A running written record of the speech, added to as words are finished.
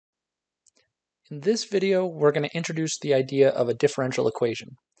In this video, we're going to introduce the idea of a differential equation.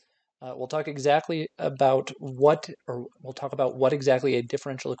 We'll talk about what exactly a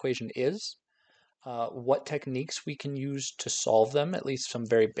differential equation is, what techniques we can use to solve them, at least some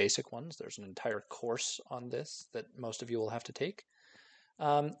very basic ones. There's an entire course on this that most of you will have to take.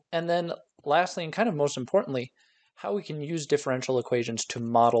 And then lastly, and kind of most importantly, how we can use differential equations to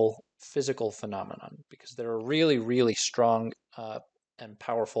model physical phenomenon, because they're a really, really strong and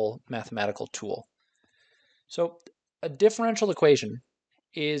powerful mathematical tool. So a differential equation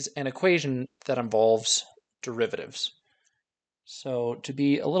is an equation that involves derivatives. So to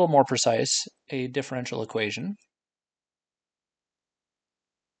be a little more precise, a differential equation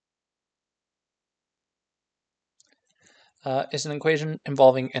is an equation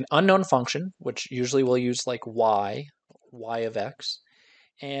involving an unknown function, which usually we'll use like y of x,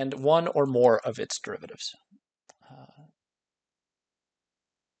 and one or more of its derivatives.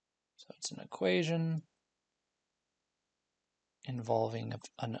 So it's an equation involving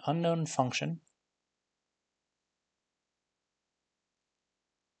an unknown function.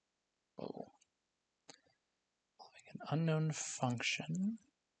 Involving an unknown function.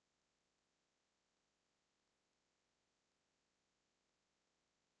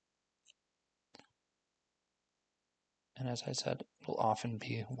 And as I said, it will often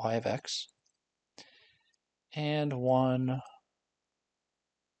be y of x, and one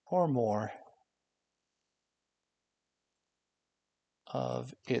or more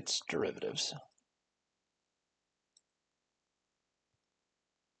of its derivatives.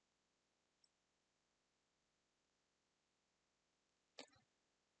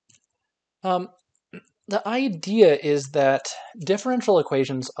 The idea is that differential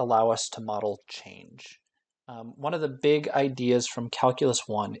equations allow us to model change. One of the big ideas from Calculus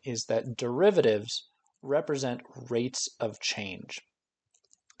 1 is that derivatives represent rates of change.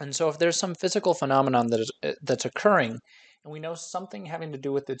 And so if there's some physical phenomenon that's occurring, and we know something having to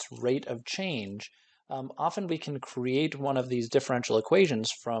do with its rate of change, often we can create one of these differential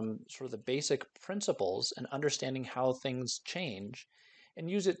equations from sort of the basic principles and understanding how things change,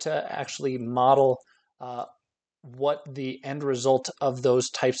 and use it to actually model what the end result of those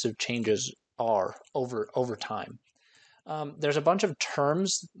types of changes are over time. There's a bunch of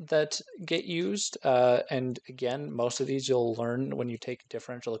terms that get used, and again, most of these you'll learn when you take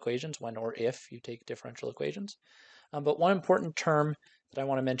differential equations, when or if you take differential equations. But one important term that I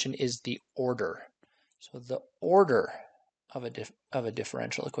want to mention is the order. So the order of a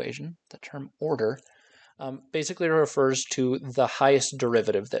differential equation, the term order, basically refers to the highest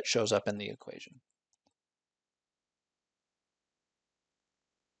derivative that shows up in the equation.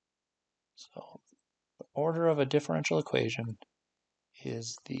 So the order of a differential equation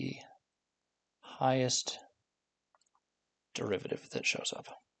is the highest derivative that shows up.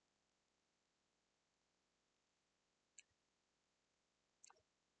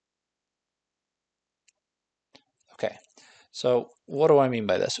 Okay, so what do I mean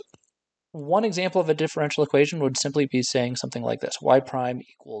by this? One example of a differential equation would simply be saying something like this: y prime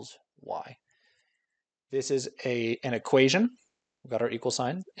equals y. This is an equation, we've got our equal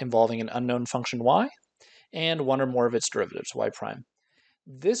sign, involving an unknown function y and one or more of its derivatives, y prime.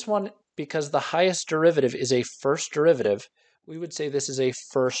 This one, because the highest derivative is a first derivative, we would say this is a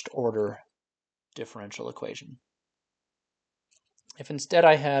first order differential equation. If instead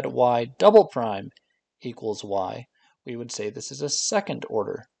I had y double prime equals y, we would say this is a second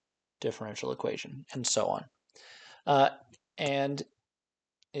order differential equation, and so on. And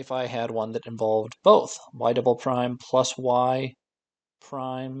if I had one that involved both y double prime plus y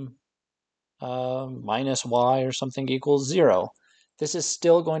prime minus y or something equals 0, this is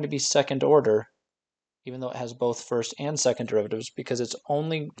still going to be second order, even though it has both first and second derivatives, because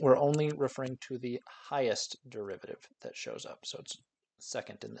we're only referring to the highest derivative that shows up. So it's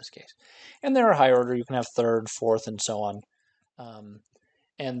second in this case. And there are higher order, you can have third, fourth, and so on.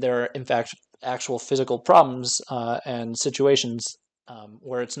 And there are, in fact, actual physical problems and situations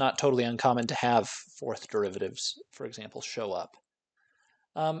where it's not totally uncommon to have fourth derivatives, for example, show up.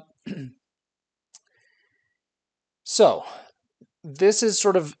 So this is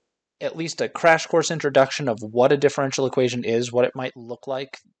sort of at least a crash course introduction of what a differential equation is, what it might look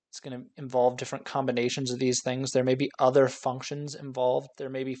like. It's going to involve different combinations of these things. There may be other functions involved. There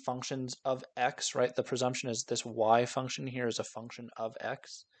may be functions of x, right? The presumption is this y function here is a function of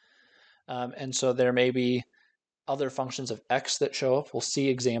x. And so there may be other functions of x that show up. We'll see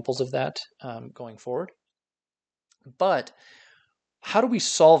examples of that going forward. But how do we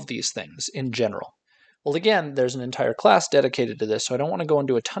solve these things in general? Well, again, there's an entire class dedicated to this, so I don't want to go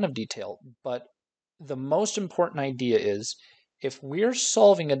into a ton of detail, but the most important idea is if we're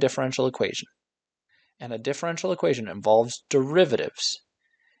solving a differential equation, and a differential equation involves derivatives.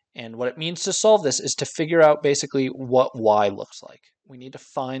 And what it means to solve this is to figure out basically what y looks like. We need to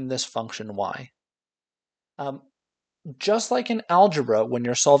find this function y. Just like in algebra, when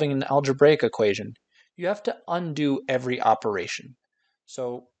you're solving an algebraic equation, you have to undo every operation.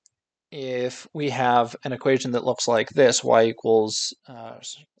 So if we have an equation that looks like this, y equals,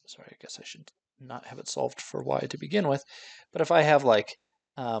 sorry, I guess I should not have it solved for y to begin with, but if I have like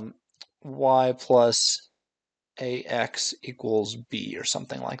y plus ax equals b or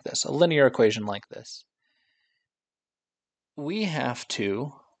something like this, a linear equation like this, we have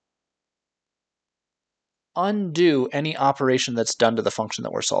to undo any operation that's done to the function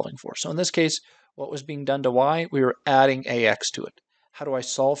that we're solving for. So in this case, what was being done to y? We were adding ax to it. How do I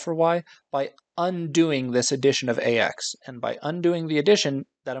solve for y? By undoing this addition of ax. And by undoing the addition,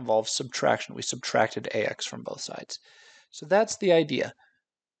 that involves subtraction. We subtracted ax from both sides. So that's the idea.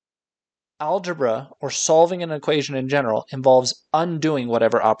 Algebra, or solving an equation in general, involves undoing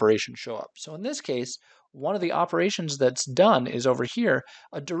whatever operations show up. So in this case, one of the operations that's done is over here,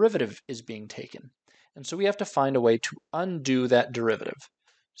 a derivative is being taken. And so we have to find a way to undo that derivative.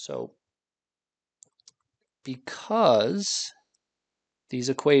 So because these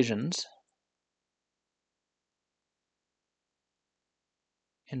equations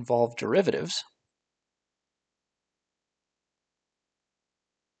involve derivatives,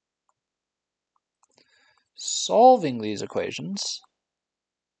 solving these equations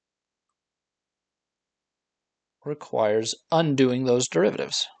requires undoing those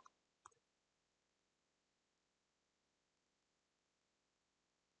derivatives.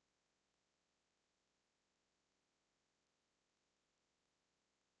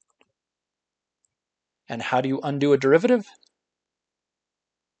 And how do you undo a derivative?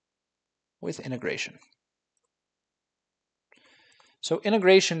 With integration. So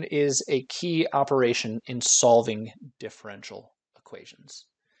integration is a key operation in solving differential equations.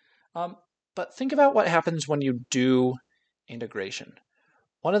 But think about what happens when you do integration.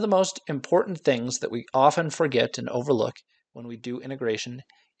 One of the most important things that we often forget and overlook when we do integration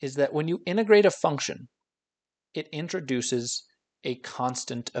is that when you integrate a function, it introduces a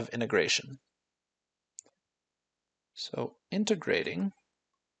constant of integration. So integrating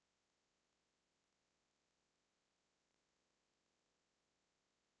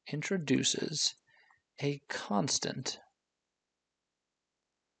introduces a constant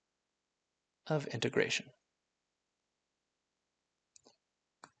of integration.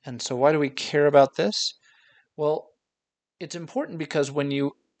 And so why do we care about this? Well, it's important because when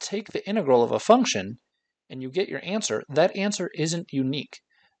you take the integral of a function and you get your answer, that answer isn't unique.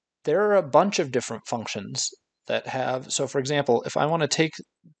 There are a bunch of different functions that have, so for example, if I want to take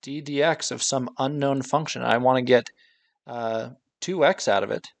d dx of some unknown function, and I want to get 2x out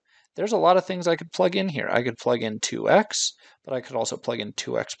of it, there's a lot of things I could plug in here. I could plug in 2x, but I could also plug in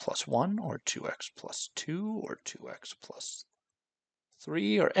 2x plus 1, or 2x plus 2, or 2x plus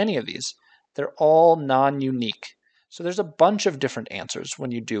 3, or any of these. They're all non-unique. So there's a bunch of different answers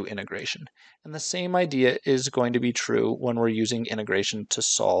when you do integration. And the same idea is going to be true when we're using integration to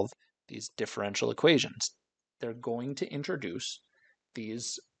solve these differential equations. They're going to introduce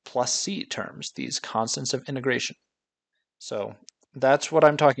these plus c terms, these constants of integration. So that's what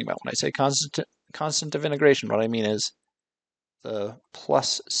I'm talking about. When I say constant of integration, what I mean is the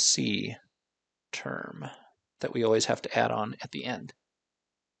plus c term that we always have to add on at the end.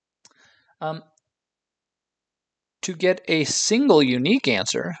 To get a single unique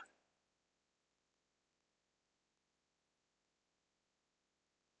answer,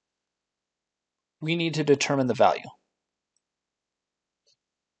 we need to determine the value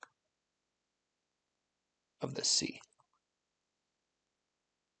of the c.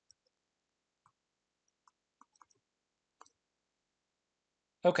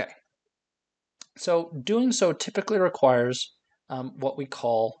 Okay, so doing so typically requires what we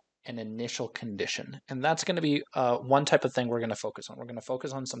call an initial condition, and that's going to be one type of thing we're going to focus on. We're going to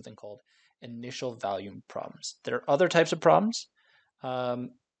focus on something called initial value problems. There are other types of problems.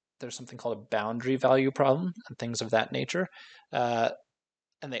 There's something called a boundary value problem and things of that nature. And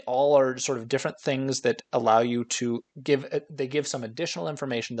they all are sort of different things that allow you to give some additional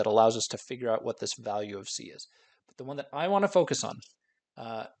information that allows us to figure out what this value of c is. But the one that I want to focus on,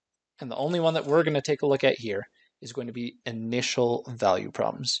 and the only one that we're going to take a look at here, is going to be initial value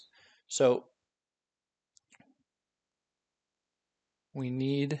problems. So we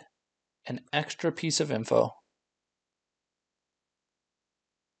need an extra piece of info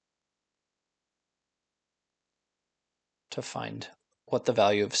to find what the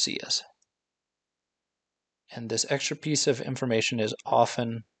value of c is. And this extra piece of information is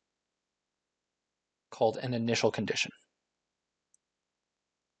often called an initial condition.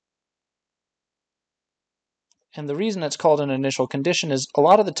 And the reason it's called an initial condition is a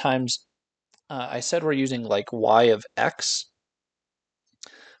lot of the times I said we're using like y of x,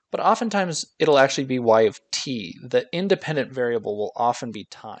 but oftentimes it'll actually be y of t. The independent variable will often be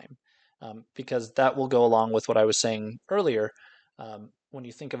time, because that will go along with what I was saying earlier. When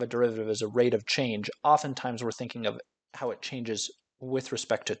you think of a derivative as a rate of change, oftentimes we're thinking of how it changes with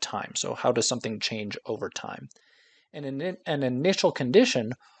respect to time. So how does something change over time? And an initial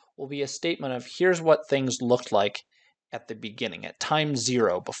condition will be a statement of here's what things looked like at the beginning, at time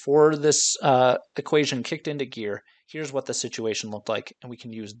zero, before this equation kicked into gear. Here's what the situation looked like, and we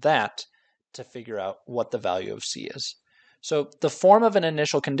can use that to figure out what the value of c is. So the form of an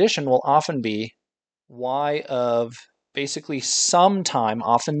initial condition will often be y of basically some time,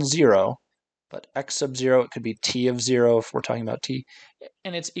 often 0, but x sub 0, it could be t of 0 if we're talking about t,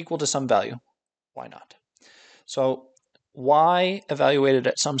 and it's equal to some value. Why not? So y evaluated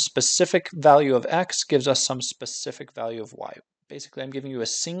at some specific value of x gives us some specific value of y. Basically, I'm giving you a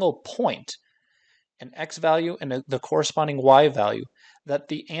single point, an x value and the corresponding y value that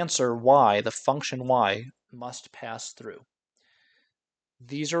the answer y, the function y, must pass through.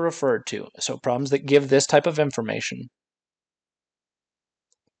 These are referred to, so problems that give this type of information,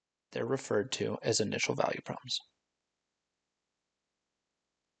 they're referred to as initial value problems.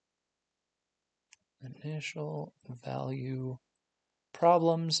 Initial value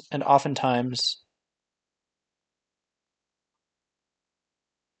problems, and oftentimes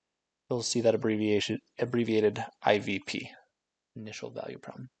you'll see that abbreviated IVP, initial value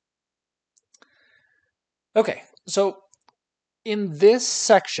problem. Okay, so in this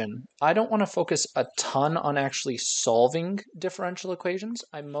section, I don't want to focus a ton on actually solving differential equations.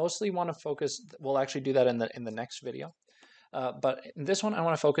 I mostly want to focus, we'll actually do that in the next video. But in this one, I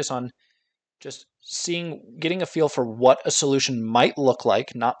want to focus on just getting a feel for what a solution might look like,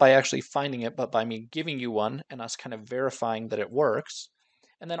 not by actually finding it, but by me giving you one and us kind of verifying that it works.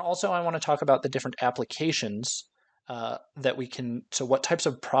 And then also I want to talk about the different applications that we can, so what types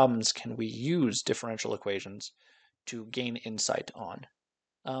of problems can we use differential equations to gain insight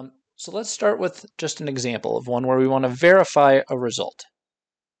on. So let's start with just an example of one where we want to verify a result.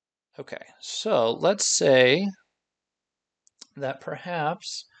 Okay, so let's say that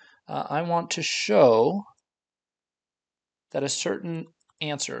perhaps I want to show that a certain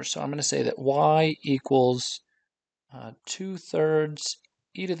answer, so I'm going to say that y equals 2/3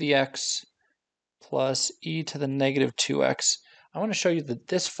 e to the x plus e to the negative 2x. I want to show you that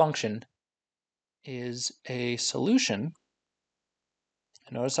this function is a solution.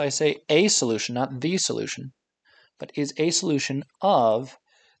 Notice I say a solution, not the solution, but is a solution of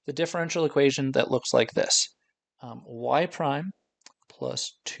the differential equation that looks like this. Y prime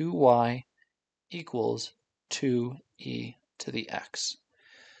plus 2y equals 2e to the x.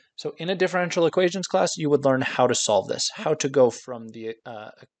 So in a differential equations class, you would learn how to solve this, how to go from the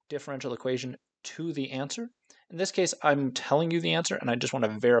differential equation to the answer. In this case, I'm telling you the answer, and I just want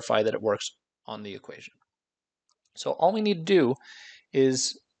to verify that it works on the equation. So all we need to do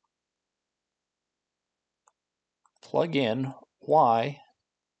is plug in y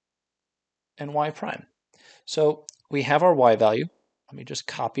and y prime. So we have our y value. Let me just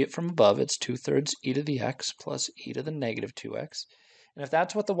copy it from above. It's 2/3 e to the x plus e to the negative 2x. And if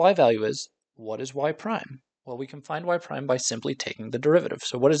that's what the y value is, what is y prime? Well, we can find y prime by simply taking the derivative.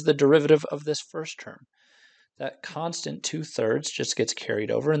 So what is the derivative of this first term? That constant 2/3 just gets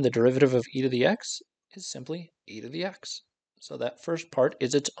carried over, and the derivative of e to the x is simply e to the x. So that first part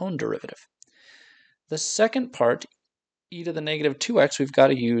is its own derivative. The second part, e to the negative 2x, we've got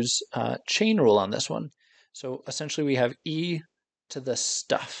to use chain rule on this one. So essentially we have e to the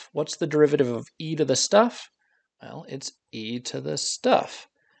stuff. What's the derivative of e to the stuff? Well, it's e to the stuff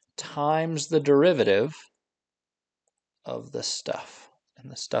times the derivative of the stuff. And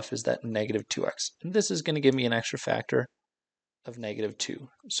the stuff is that negative 2x. And this is going to give me an extra factor of negative 2.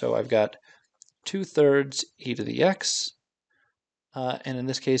 So I've got 2/3 e to the x. And in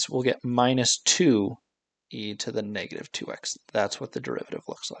this case, we'll get minus 2 e to the negative 2x. That's what the derivative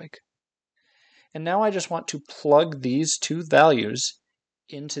looks like. And now I just want to plug these two values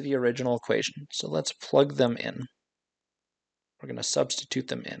into the original equation. So let's plug them in. We're going to substitute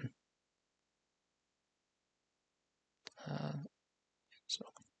them in. So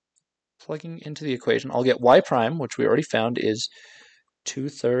plugging into the equation, I'll get y prime, which we already found is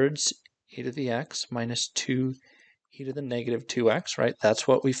 2/3 e to the x minus 2 e to the negative 2x, right? That's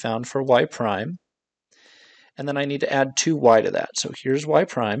what we found for y prime. And then I need to add 2y to that. So here's y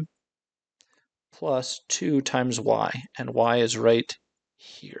prime plus 2 times y, and y is right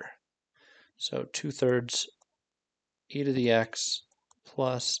here. So 2/3 e to the x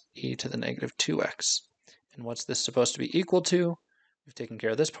plus e to the negative 2x. And what's this supposed to be equal to? We've taken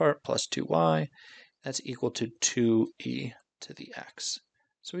care of this part, plus 2y. That's equal to 2e to the x.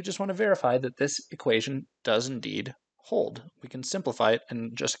 So we just want to verify that this equation does indeed hold. We can simplify it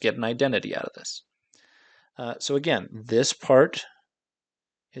and just get an identity out of this. So again, this part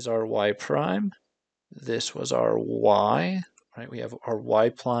is our y prime. This was our y, right? We have our y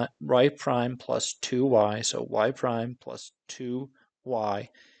prime plus 2y, so y prime plus 2y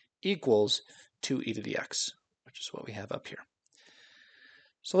equals 2e to the x, which is what we have up here.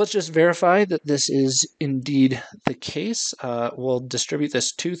 So let's just verify that this is indeed the case. We'll distribute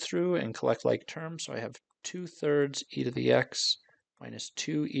this 2 through and collect like terms. So I have 2/3 e to the x minus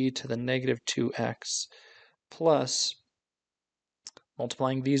 2e to the negative 2x plus,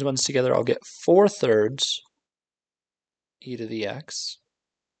 multiplying these ones together, I'll get 4/3 e to the x.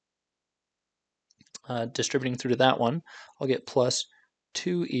 Distributing through to that one, I'll get plus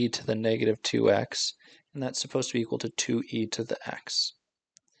 2e to the negative 2x, and that's supposed to be equal to 2e to the x.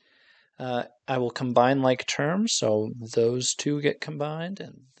 I will combine like terms, so those two get combined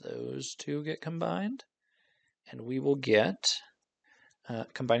and those two get combined, and we will get,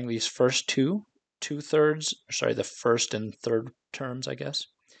 combining these first two, the first and third terms, I guess,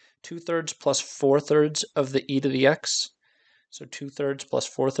 2/3 plus 4/3 of the e to the x. So 2/3 plus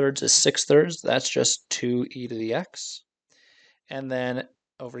 4/3 is 6/3. That's just 2e to the x. And then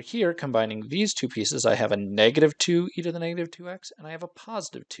over here, combining these two pieces, I have a negative 2e to the negative 2x, and I have a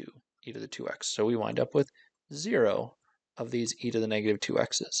positive 2e to the 2x. So we wind up with 0 of these e to the negative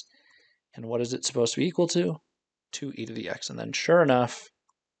 2x's. And what is it supposed to be equal to? 2e to the x. And then sure enough,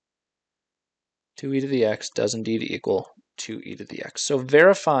 2e to the x does indeed equal 2e to the x. So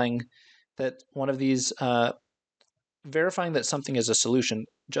verifying that verifying that something is a solution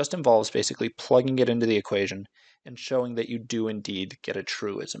just involves basically plugging it into the equation and showing that you do indeed get a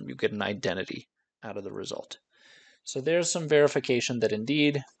truism. You get an identity out of the result. So there's some verification that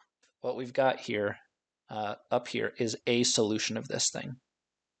indeed what we've got here, up here, is a solution of this thing.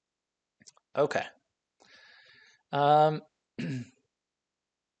 Okay.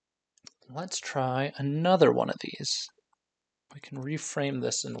 Let's try another one of these. We can reframe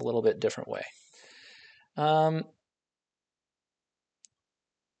this in a little bit different way.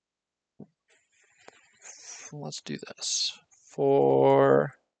 Let's do this.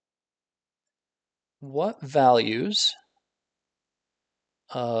 For what values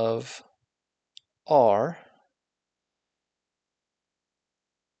of r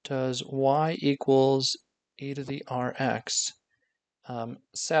does y equals e to the rx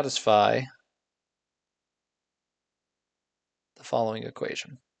satisfy the following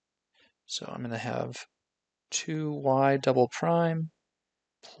equation? So I'm going to have 2y double prime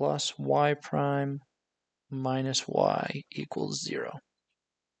plus y prime minus y equals 0.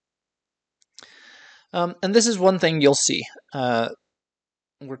 And this is one thing you'll see.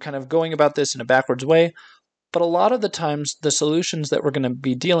 We're kind of going about this in a backwards way, but a lot of the times the solutions that we're going to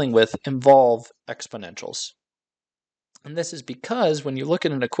be dealing with involve exponentials. And this is because when you look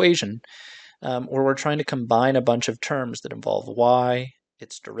at an equation where we're trying to combine a bunch of terms that involve y,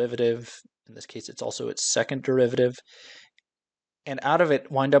 its derivative, in this case it's also its second derivative, and out of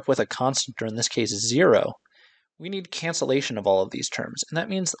it wind up with a constant, or in this case 0, we need cancellation of all of these terms. And that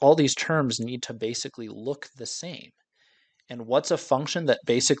means all these terms need to basically look the same. And what's a function that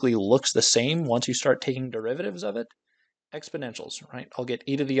basically looks the same once you start taking derivatives of it? Exponentials, right? I'll get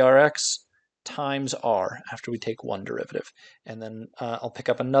e to the rx times r after we take one derivative. And then I'll pick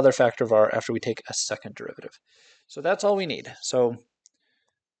up another factor of r after we take a second derivative. So that's all we need. So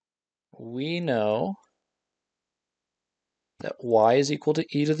we know that y is equal to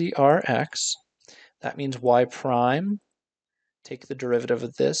e to the rx. That means y prime, take the derivative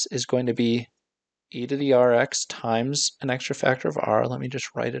of this, is going to be e to the rx times an extra factor of r. Let me just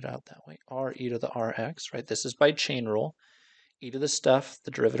write it out that way. R e to the rx, right? This is by chain rule. E to the stuff,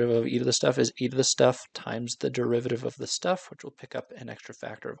 the derivative of e to the stuff is e to the stuff times the derivative of the stuff, which will pick up an extra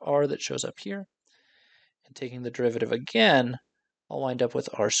factor of r that shows up here. And taking the derivative again, I'll wind up with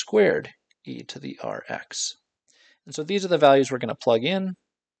r squared e to the rx. And so these are the values we're going to plug in.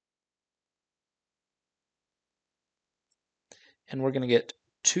 And we're going to get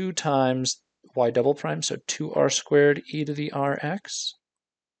 2 times y double prime, so 2r squared e to the rx,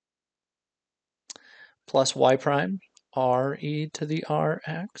 plus y prime, r e to the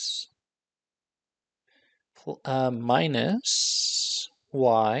rx, minus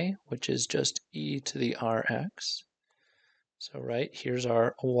y, which is just e to the rx. So right, here's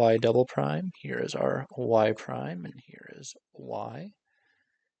our y double prime, here is our y prime, and here is y.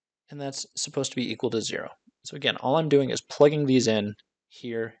 and that's supposed to be equal to 0. So again, all I'm doing is plugging these in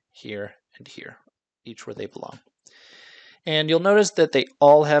here, here, and here, each where they belong. And you'll notice that they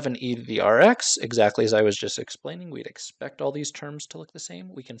all have an e to the rx, exactly as I was just explaining. We'd expect all these terms to look the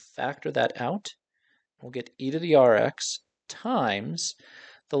same. We can factor that out. We'll get e to the rx times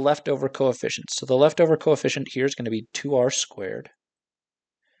the leftover coefficient. So the leftover coefficient here is going to be 2r squared.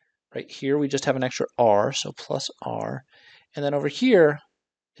 Right here we just have an extra r, so plus r. And then over here,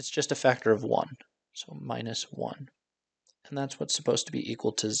 it's just a factor of 1, so minus 1. And that's what's supposed to be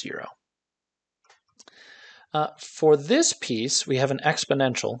equal to 0. For this piece, we have an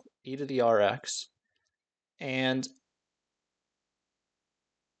exponential, e to the rx, and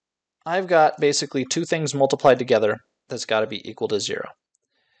I've got basically two things multiplied together that's got to be equal to 0.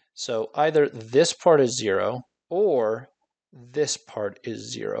 So either this part is 0 or this part is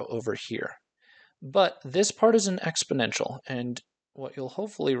 0 over here. But this part is an exponential, and what you'll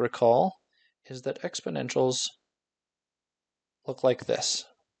hopefully recall is that exponentials look like this.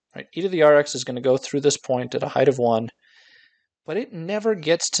 Right? E to the rx is going to go through this point at a height of 1, but it never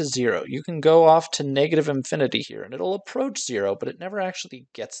gets to 0. You can go off to negative infinity here, and it'll approach 0, but it never actually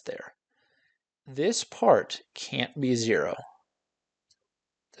gets there. This part can't be 0.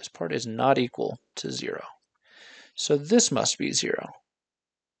 This part is not equal to 0. So this must be 0.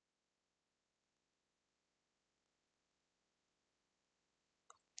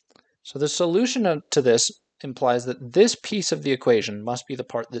 So the solution to this implies that this piece of the equation must be the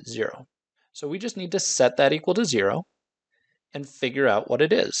part that's 0. So we just need to set that equal to 0 and figure out what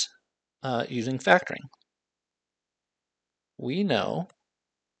it is using factoring. We know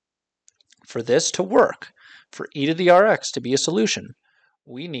for this to work, for e to the rx to be a solution,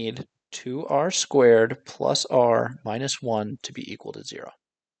 we need 2r squared plus r minus 1 to be equal to 0.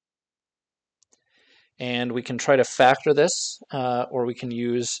 And we can try to factor this, or we can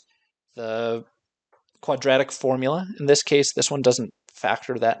use the quadratic formula. In this case, this one doesn't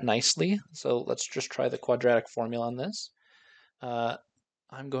factor that nicely, so let's just try the quadratic formula on this.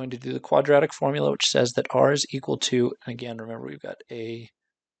 I'm going to do the quadratic formula, which says that r is equal to, and again, remember we've got a,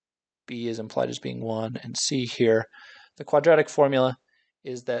 b is implied as being 1, and c here. The quadratic formula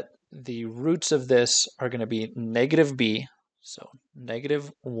is that the roots of this are going to be negative b, so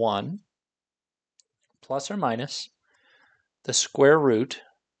negative 1 plus or minus the square root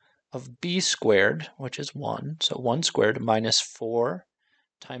of b squared, which is 1, so 1 squared minus 4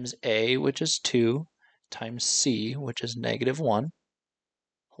 times a, which is 2, times c, which is negative 1,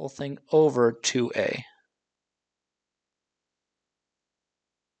 whole thing over 2a.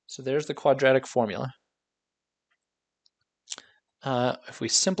 So there's the quadratic formula. If we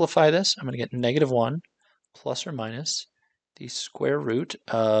simplify this, I'm going to get negative 1 plus or minus the square root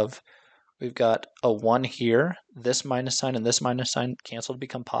of, we've got a 1 here, this minus sign and this minus sign cancel to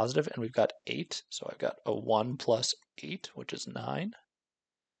become positive, and we've got 8, so I've got a 1 plus 8, which is 9.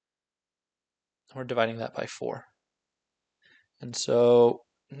 We're dividing that by 4. And so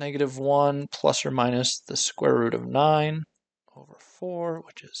negative 1 plus or minus the square root of 9 over 4,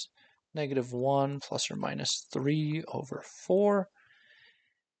 which is negative 1 plus or minus 3 over 4.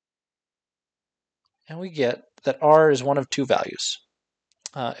 And we get that r is one of two values.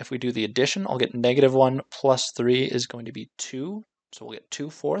 If we do the addition, I'll get negative 1 plus 3 is going to be 2. So we'll get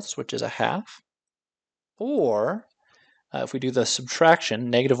 2/4, which is a half. Or if we do the subtraction,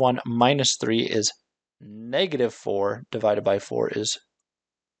 negative 1 minus 3 is negative 4 divided by 4 is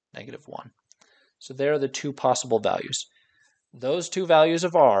negative 1. So there are the two possible values. Those two values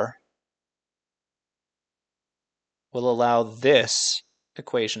of r will allow this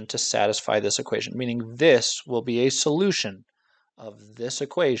equation to satisfy this equation, meaning this will be a solution of this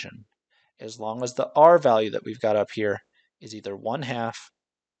equation as long as the r value that we've got up here is either 1/2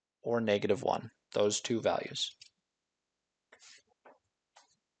 or negative 1, those two values.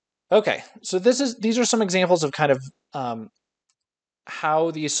 Okay, so these are some examples of kind of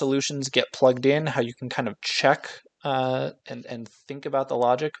how these solutions get plugged in, how you can kind of check and think about the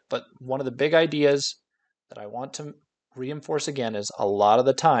logic. But one of the big ideas that I want to reinforce again is a lot of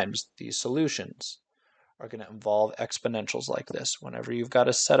the times these solutions are going to involve exponentials like this. Whenever you've got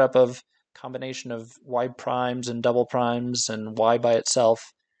a setup of combination of y primes and double primes and y by itself,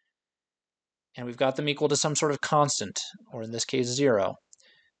 and we've got them equal to some sort of constant, or in this case 0,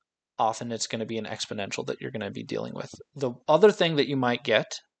 often it's going to be an exponential that you're going to be dealing with. The other thing that you might get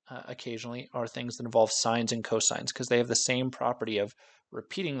occasionally are things that involve sines and cosines, because they have the same property of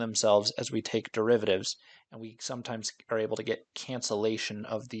repeating themselves as we take derivatives, and we sometimes are able to get cancellation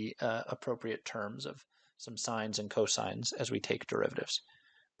of the appropriate terms of some sines and cosines as we take derivatives.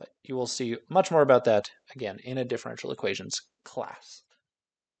 But you will see much more about that, again, in a differential equations class.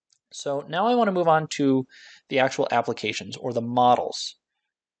 So now I want to move on to the actual applications or the models.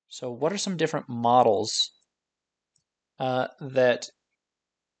 So what are some different models that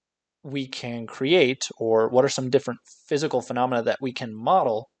we can create, or what are some different physical phenomena that we can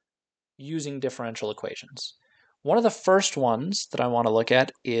model using differential equations? One of the first ones that I want to look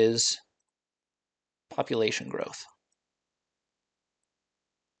at is population growth.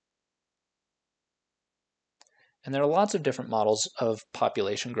 And there are lots of different models of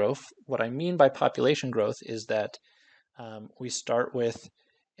population growth. What I mean by population growth is that we start with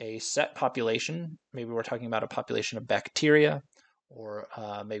a set population. Maybe we're talking about a population of bacteria, or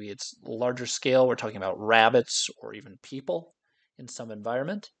maybe it's larger scale. We're talking about rabbits or even people in some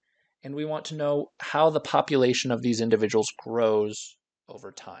environment. And we want to know how the population of these individuals grows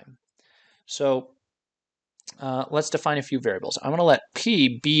over time. So let's define a few variables. I'm going to let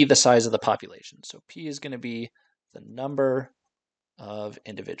P be the size of the population. So P is going to be the number of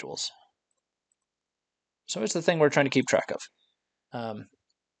individuals. So it's the thing we're trying to keep track of.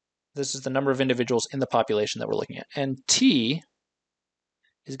 This is the number of individuals in the population that we're looking at. And T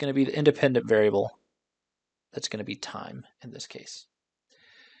is going to be the independent variable that's going to be time in this case.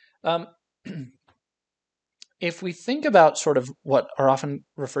 If we think about sort of what are often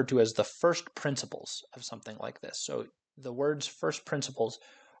referred to as the first principles of something like this, so the words first principles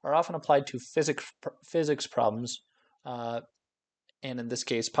are often applied to physics problems, and in this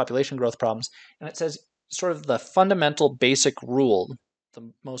case, population growth problems, and it says sort of the fundamental basic rule,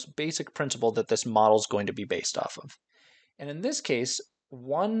 the most basic principle that this model is going to be based off of. And in this case,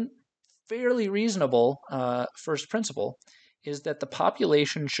 one fairly reasonable first principle is that the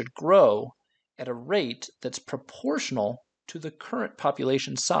population should grow at a rate that's proportional to the current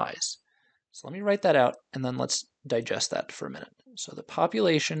population size. So let me write that out, and then let's digest that for a minute. So the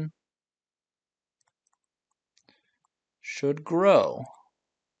population should grow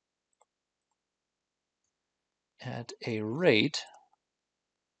at a rate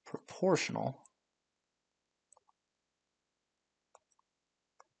proportional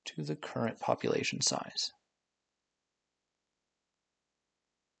to the current population size.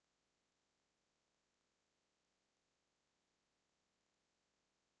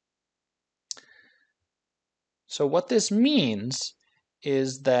 So what this means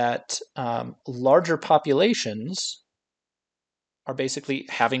is that larger populations are basically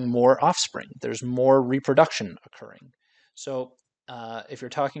having more offspring. There's more reproduction occurring. So if you're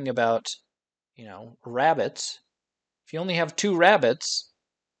talking about, rabbits, if you only have 2 rabbits,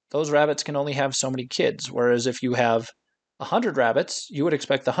 those rabbits can only have so many kids. Whereas if you have 100 rabbits, you would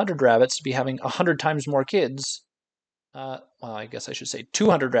expect the 100 rabbits to be having 100 times more kids. Well, I guess I should say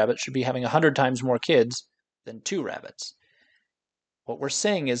 200 rabbits should be having 100 times more kids than 2 rabbits. What we're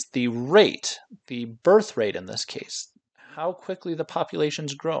saying is the rate, the birth rate in this case, how quickly the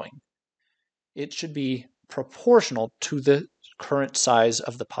population's growing, it should be proportional to the current size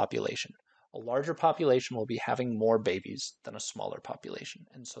of the population. A larger population will be having more babies than a smaller population,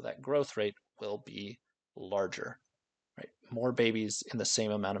 and so that growth rate will be larger. Right? More babies in the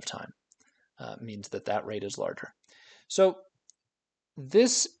same amount of time means that rate is larger. So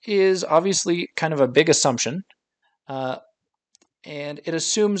this is obviously kind of a big assumption, and it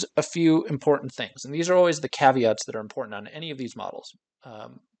assumes a few important things. And these are always the caveats that are important on any of these models.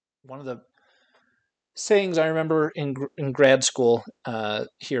 One of the sayings I remember in grad school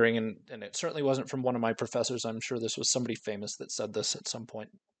hearing, and it certainly wasn't from one of my professors. I'm sure this was somebody famous that said this at some point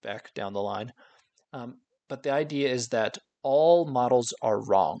back down the line. But the idea is that all models are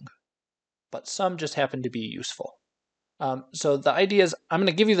wrong, but some just happen to be useful. So the idea is, I'm going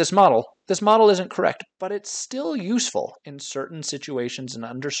to give you this model. This model isn't correct, but it's still useful in certain situations and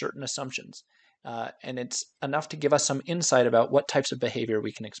under certain assumptions. And it's enough to give us some insight about what types of behavior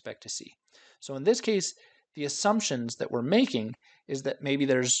we can expect to see. So in this case, the assumptions that we're making is that maybe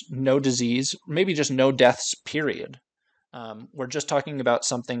there's no disease, maybe just no deaths, period. We're just talking about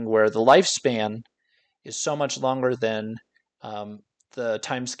something where the lifespan is so much longer than the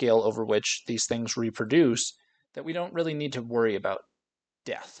time scale over which these things reproduce that we don't really need to worry about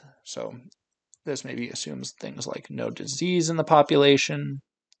death. So this maybe assumes things like no disease in the population,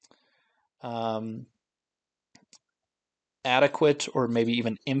 adequate or maybe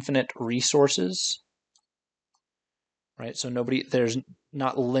even infinite resources, right? So there's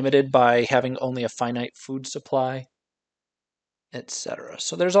not limited by having only a finite food supply, etc.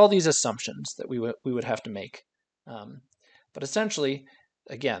 So there's all these assumptions that we would have to make. But essentially,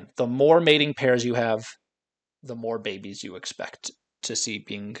 again, the more mating pairs you have, the more babies you expect to see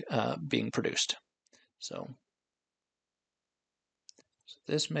being produced. So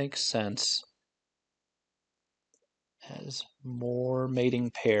this makes sense as more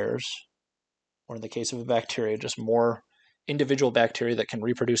mating pairs, or in the case of a bacteria, just more individual bacteria that can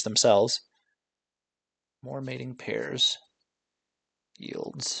reproduce themselves, more mating pairs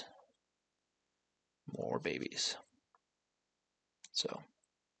yields more babies. So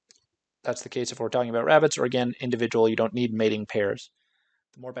that's the case if we're talking about rabbits, or again, individual, you don't need mating pairs.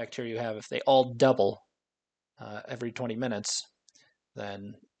 The more bacteria you have, if they all double every 20 minutes,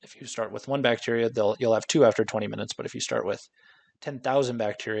 then if you start with one bacteria, you'll have two after 20 minutes. But if you start with 10,000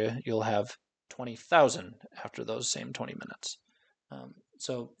 bacteria, you'll have 20,000 after those same 20 minutes.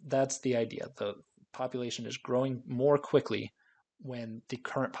 So that's the idea. The population is growing more quickly when the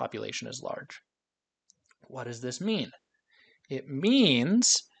current population is large. What does this mean? It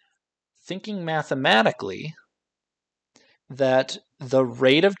means, thinking mathematically, that the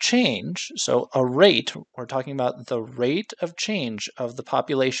rate of change, so a rate, we're talking about the rate of change of the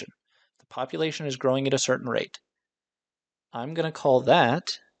population. The population is growing at a certain rate. I'm going to call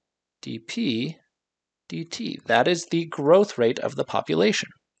that dp dt. That is the growth rate of the population.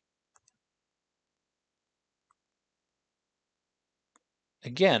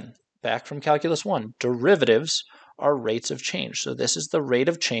 Again, back from Calculus 1, derivatives are rates of change. So this is the rate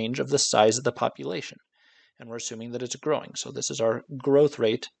of change of the size of the population. And we're assuming that it's growing. So this is our growth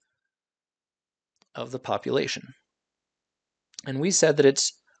rate of the population. And we said that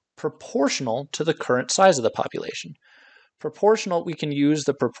it's proportional to the current size of the population. Proportional, we can use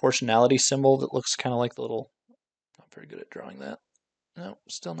the proportionality symbol that looks kind of like the little, not very good at drawing that. No,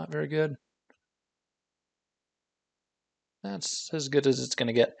 still not very good. That's as good as it's going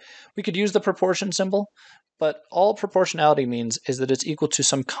to get. We could use the proportion symbol, but all proportionality means is that it's equal to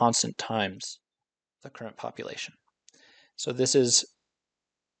some constant times the current population. So this is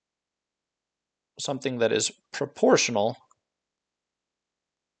something that is proportion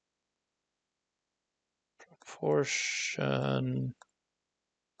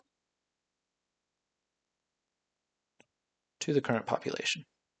to the current population.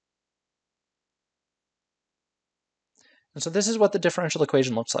 And so this is what the differential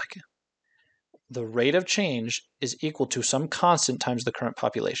equation looks like. The rate of change is equal to some constant times the current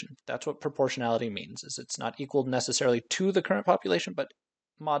population. That's what proportionality means, is it's not equal necessarily to the current population, but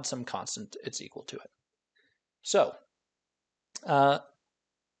mod some constant, it's equal to it. So,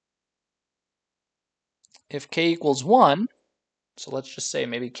 if k equals 1, so let's just say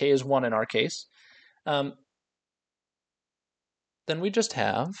maybe k is 1 in our case, then we just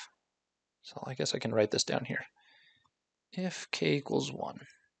have, so I guess I can write this down here. If k equals 1,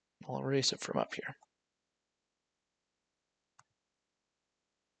 I'll erase it from up here.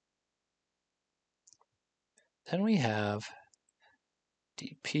 Then we have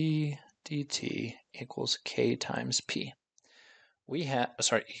dp dt equals k times p. We have,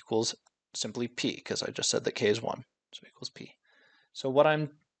 equals simply p, because I just said that k is 1, so equals p. So what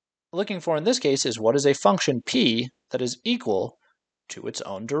I'm looking for in this case is what is a function p that is equal to its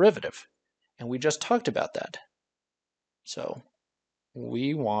own derivative. And we just talked about that. So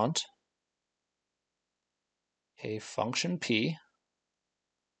we want a function p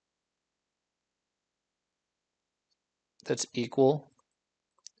that's equal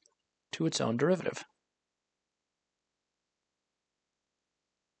to its own derivative.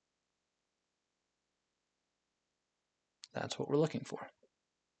 That's what we're looking for.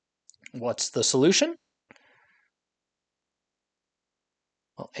 What's the solution?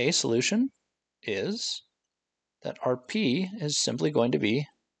 Well, a solution is that our p is simply going to be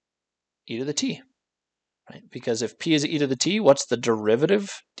e to the t, right? Because if p is e to the t, what's the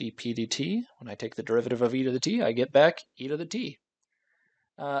derivative? dp dt. When I take the derivative of e to the t, I get back e to the t.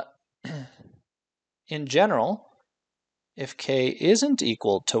 In general, if k isn't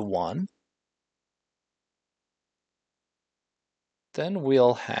equal to 1, then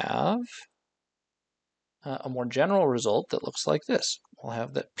we'll have a more general result that looks like this. We'll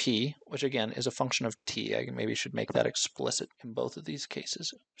have that p, which again is a function of t. I maybe should make that explicit in both of these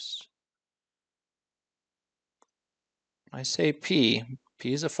cases. Oops. When I say p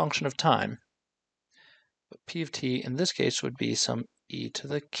is a function of time, but p of t in this case would be some e to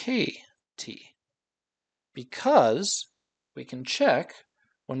the kt. Because we can check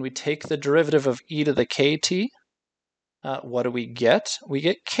when we take the derivative of e to the kt, what do we get? We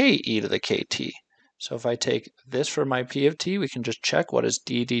get ke to the kt. So if I take this for my p of t, we can just check what is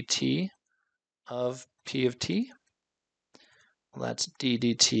d dt of p of t. Well, that's d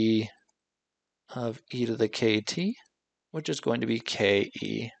dt of e to the kt, which is going to be ke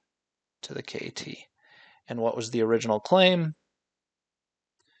to the kt. And what was the original claim?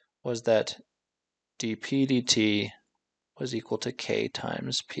 Was that dp dt was equal to k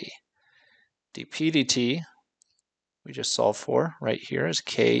times p. dp dt we just solve for right here is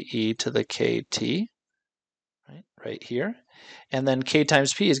k e to the kt, right here. And then k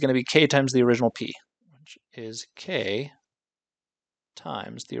times p is going to be k times the original p, which is k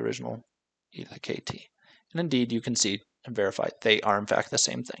times the original e to the kt. And indeed, you can see and verify they are in fact the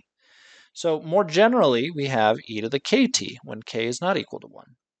same thing. So more generally, we have e to the kt when k is not equal to 1,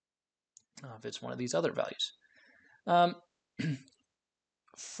 if it's one of these other values.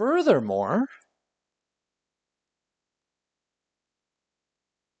 Furthermore,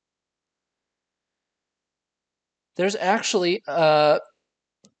 there's actually,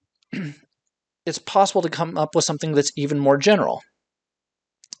 it's possible to come up with something that's even more general.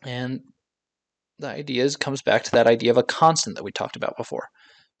 And the idea comes back to that idea of a constant that we talked about before.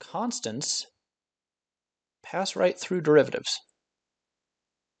 Constants pass right through derivatives.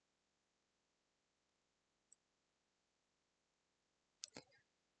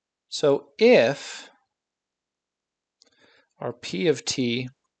 So if our p of t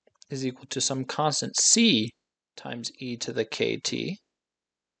is equal to some constant c times e to the kt,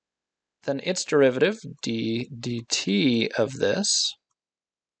 then its derivative, d dt of this,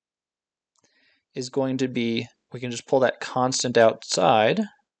 is going to be, we can just pull that constant outside,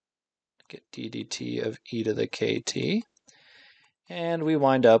 get d dt of e to the kt, and we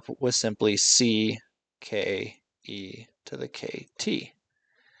wind up with simply c k e to the kt.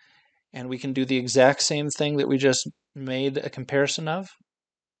 And we can do the exact same thing that we just made a comparison of.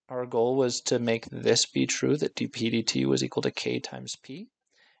 Our goal was to make this be true, that dp dt was equal to k times p.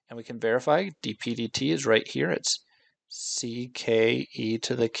 And we can verify dp dt is right here. It's ck e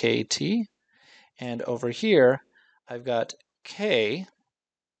to the kt. And over here, I've got k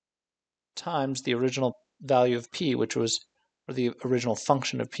times the original value of p, which was, or the original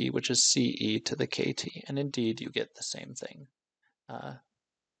function of p, which is ce to the kt. And indeed, you get the same thing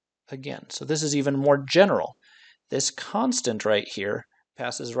again. So this is even more general. This constant right here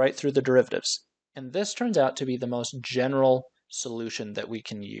passes right through the derivatives. And this turns out to be the most general solution that we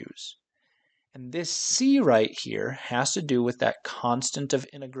can use. And this c right here has to do with that constant of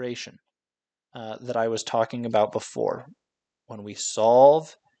integration that I was talking about before. When we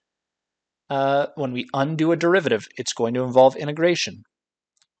solve, when we undo a derivative, it's going to involve integration.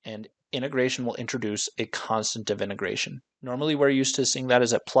 And integration will introduce a constant of integration. Normally we're used to seeing that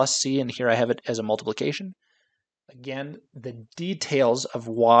as a plus c, and here I have it as a multiplication. Again, the details of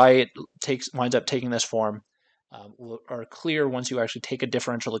why it winds up taking this form are clear once you actually take a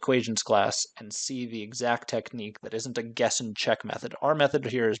differential equations class and see the exact technique that isn't a guess and check method. Our method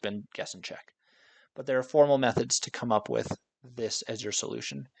here has been guess and check, but there are formal methods to come up with this as your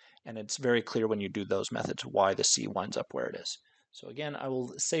solution, and it's very clear when you do those methods why the c winds up where it is. So again, I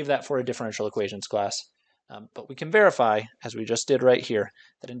will save that for a differential equations class. But we can verify, as we just did right here,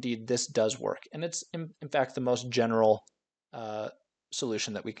 that indeed this does work. And it's, in fact, the most general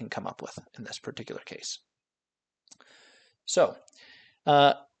solution that we can come up with in this particular case. So,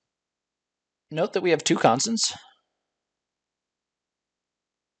 note that we have two constants.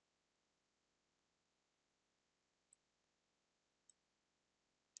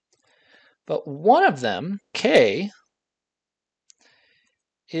 But one of them, k,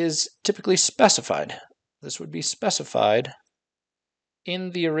 is typically specified. This would be specified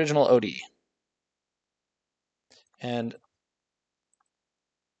in the original ODE. And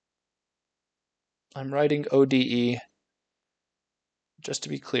I'm writing ODE, just to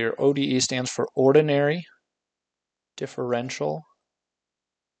be clear, ODE stands for ordinary differential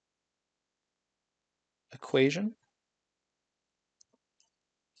equation.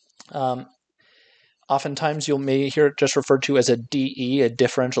 Oftentimes you may hear it just referred to as a DE, a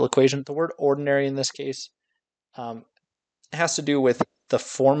differential equation. The word ordinary in this case has to do with the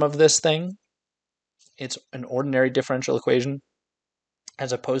form of this thing. It's an ordinary differential equation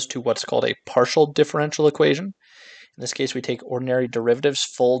as opposed to what's called a partial differential equation. In this case, we take ordinary derivatives,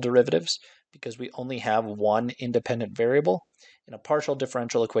 full derivatives, because we only have one independent variable. In a partial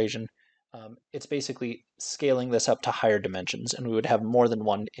differential equation, it's basically scaling this up to higher dimensions, and we would have more than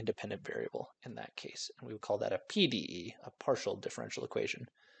one independent variable in that case. And we would call that a PDE, a partial differential equation.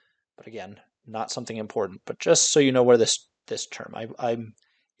 But again, not something important, but just so you know where this term, I'm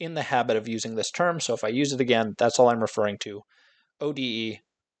in the habit of using this term, so if I use it again, that's all I'm referring to. ODE,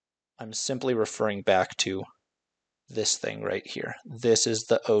 I'm simply referring back to this thing right here. This is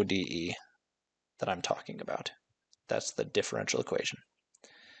the ODE that I'm talking about. That's the differential equation.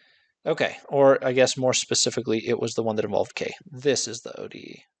 Okay, or I guess more specifically, it was the one that involved k. This is the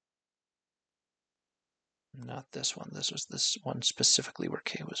ODE. Not this one. This was this one specifically where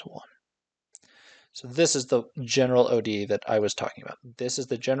k was 1. So this is the general ODE that I was talking about. This is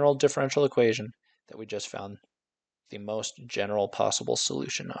the general differential equation that we just found the most general possible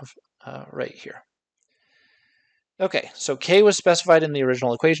solution of right here. Okay, so K was specified in the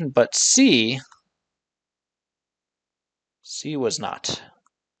original equation, but C was not.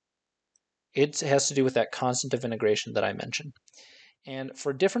 It has to do with that constant of integration that I mentioned. And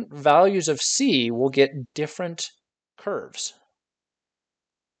for different values of C, we'll get different curves.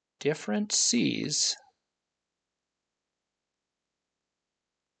 Different C's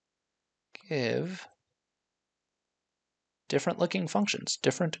give different looking functions,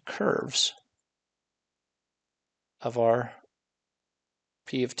 different curves of our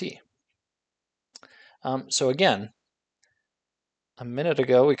P of T. So again, a minute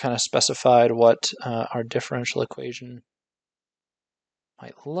ago we kind of specified what our differential equation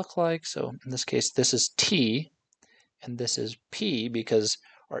might look like. So in this case, this is T and this is P because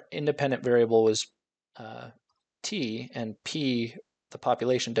our independent variable was T, and P, the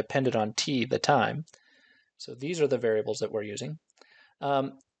population, depended on T, the time. So these are the variables that we're using.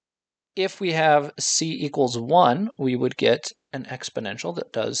 If we have C equals 1, we would get an exponential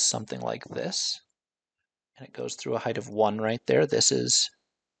that does something like this. And it goes through a height of 1 right there. This is,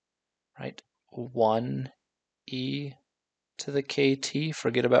 right, 1e to the kt.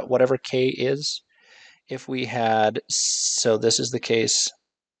 Forget about whatever k is. If we had, so this is the case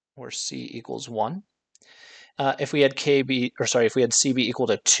where C equals 1. If we had if we had CB equal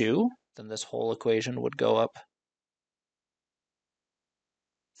to 2, then this whole equation would go up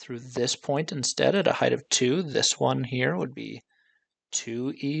through this point instead at a height of 2. This one here would be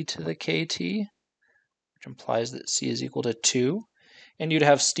 2e to the kt, which implies that C is equal to 2. And you'd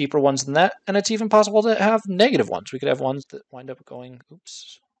have steeper ones than that, and it's even possible to have negative ones. We could have ones that wind up going,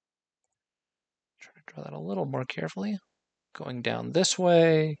 oops, try to draw that a little more carefully, going down this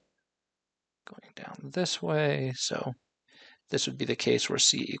way, going down this way. So this would be the case where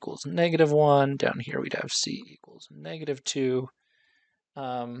C equals -1. Down here we'd have C equals -2.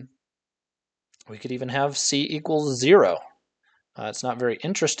 We could even have C equals 0. It's not very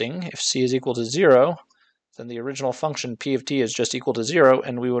interesting. If C is equal to 0, then the original function P of T is just equal to 0,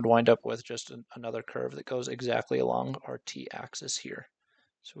 and we would wind up with just another curve that goes exactly along our t-axis here.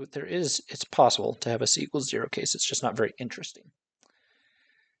 So it's possible to have a C equals 0 case. It's just not very interesting.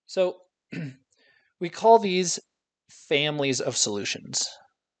 So we call these families of solutions.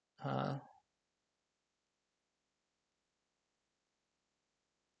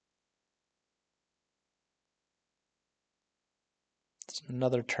 It's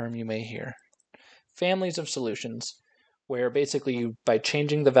another term you may hear. Families of solutions, where basically by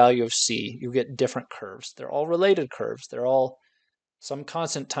changing the value of C, you get different curves. They're all related curves. They're all some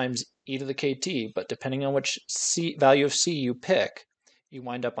constant times e to the kt, but depending on which value of C you pick, you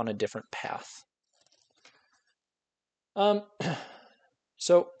wind up on a different path.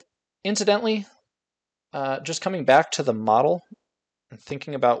 So incidentally, just coming back to the model and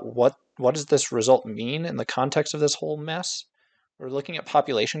thinking about what does this result mean in the context of this whole mess, we're looking at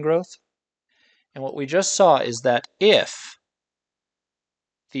population growth. And what we just saw is that if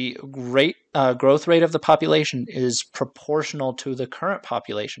the growth rate of the population is proportional to the current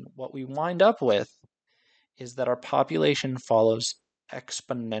population, what we wind up with is that our population follows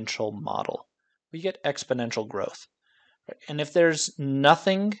exponential model. We get exponential growth. And if there's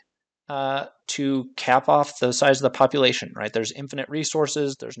nothing to cap off the size of the population, right? There's infinite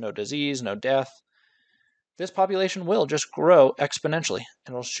resources, there's no disease, no death. This population will just grow exponentially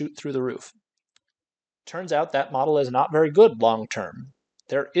and it'll shoot through the roof. Turns out that model is not very good long term.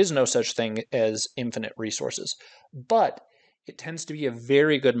 There is no such thing as infinite resources, but it tends to be a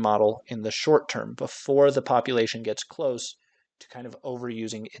very good model in the short term before the population gets close to kind of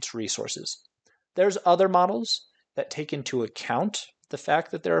overusing its resources. There's other models that take into account the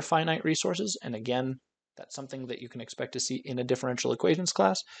fact that there are finite resources, and again, that's something that you can expect to see in a differential equations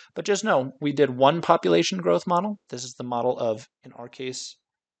class, but just know we did one population growth model. This is the model of, in our case,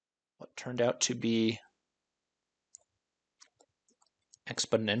 what turned out to be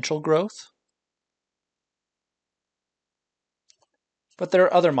exponential growth. But there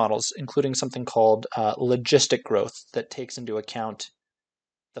are other models, including something called logistic growth, that takes into account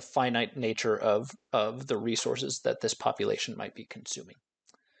the finite nature of the resources that this population might be consuming.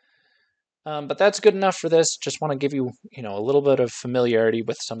 But that's good enough for this. Just want to give you, a little bit of familiarity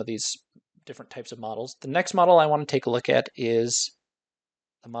with some of these different types of models. The next model I want to take a look at is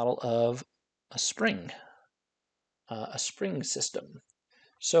the model of a spring system.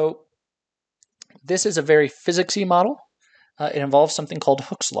 So this is a very physicsy model. It involves something called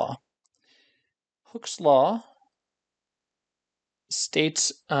Hooke's law. Hooke's law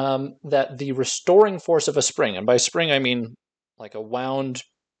states that the restoring force of a spring, and by spring I mean like a wound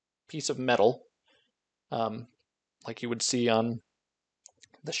piece of metal, like you would see on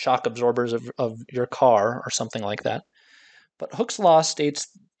the shock absorbers of your car or something like that. But Hooke's law states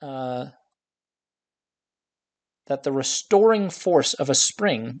that the restoring force of a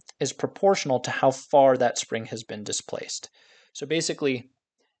spring is proportional to how far that spring has been displaced. So basically,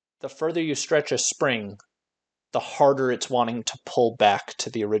 the further you stretch a spring, the harder it's wanting to pull back to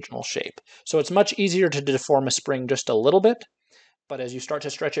the original shape. So it's much easier to deform a spring just a little bit, but as you start to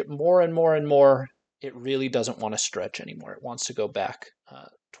stretch it more and more and more, it really doesn't want to stretch anymore. It wants to go back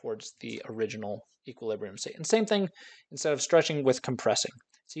towards the original equilibrium state. And same thing, instead of stretching, with compressing.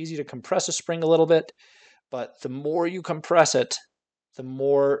 It's easy to compress a spring a little bit, but the more you compress it, the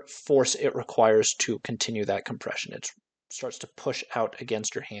more force it requires to continue that compression. It starts to push out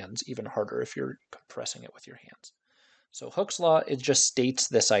against your hands even harder if you're compressing it with your hands. So Hooke's law, it just states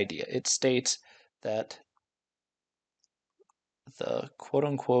this idea. It states that the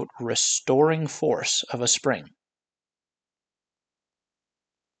quote-unquote restoring force of a spring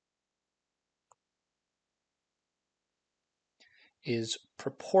is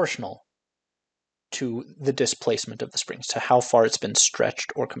proportional to the displacement of the springs, to how far it's been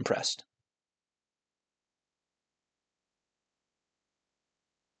stretched or compressed.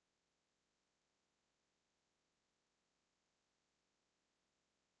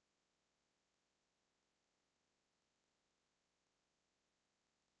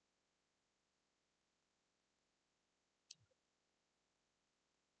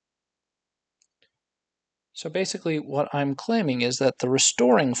 So basically what I'm claiming is that the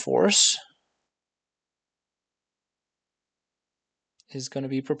restoring force is going to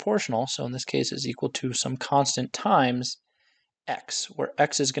be proportional, so in this case is equal to some constant times x, where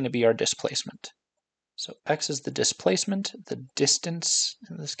x is going to be our displacement. So x is the displacement, the distance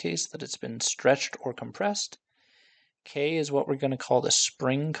in this case that it's been stretched or compressed. K is what we're going to call the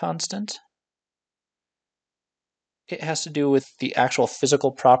spring constant. It has to do with the actual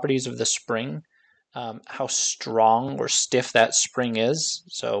physical properties of the spring, how strong or stiff that spring is.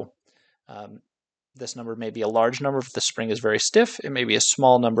 So this number may be a large number if the spring is very stiff. It may be a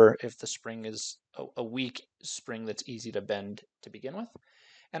small number if the spring is a weak spring that's easy to bend to begin with.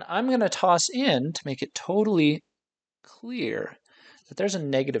 And I'm going to toss in, to make it totally clear, that there's a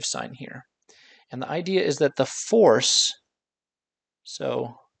negative sign here. And the idea is that the force,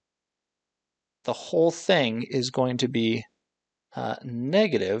 so the whole thing is going to be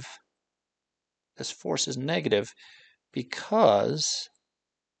negative. This force is negative because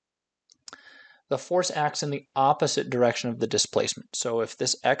the force acts in the opposite direction of the displacement. So if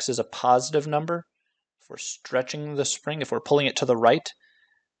this x is a positive number, if we're stretching the spring, if we're pulling it to the right,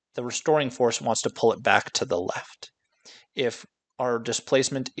 the restoring force wants to pull it back to the left. If our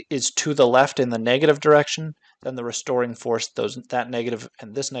displacement is to the left in the negative direction, then the restoring force, that negative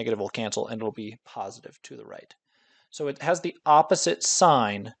and this negative will cancel and it'll be positive to the right. So it has the opposite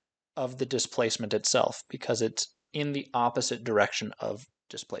sign of the displacement itself because it's in the opposite direction of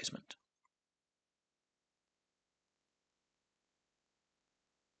displacement.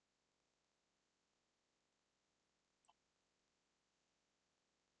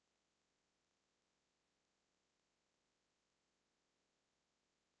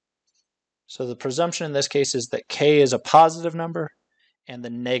 So the presumption in this case is that k is a positive number, and the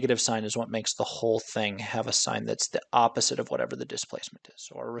negative sign is what makes the whole thing have a sign that's the opposite of whatever the displacement is.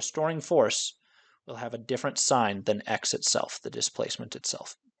 So our restoring force will have a different sign than x itself, the displacement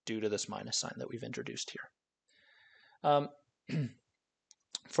itself, due to this minus sign that we've introduced here.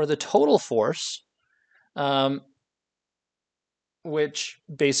 For the total force, which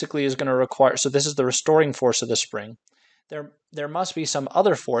basically is going to require, so this is the restoring force of the spring. There must be some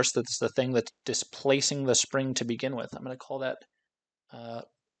other force that's the thing that's displacing the spring to begin with. I'm going to call that,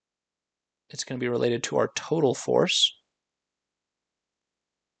 it's going to be related to our total force.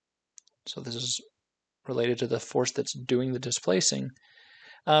 So this is related to the force that's doing the displacing.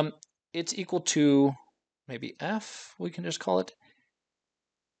 It's equal to maybe F, we can just call it.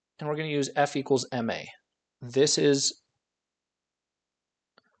 And we're going to use F equals ma. This is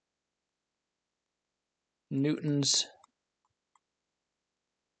Newton's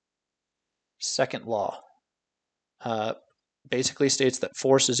second law. Basically states that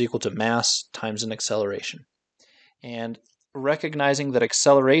force is equal to mass times an acceleration. And recognizing that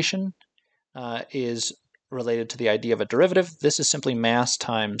acceleration is related to the idea of a derivative, this is simply mass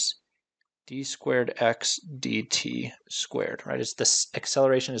times d squared x dt squared, right? It's this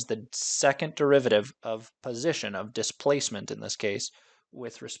acceleration is the second derivative of position, of displacement in this case,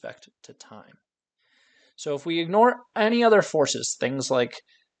 with respect to time. So if we ignore any other forces, things like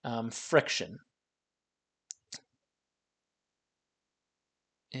friction,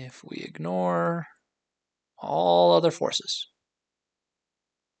 if we ignore all other forces.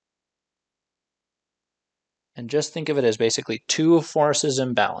 And just think of it as basically two forces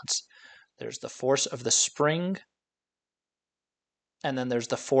in balance. There's the force of the spring, and then there's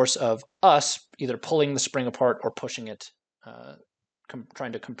the force of us either pulling the spring apart or pushing it,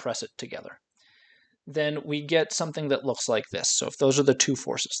 trying to compress it together. Then we get something that looks like this. So if those are the two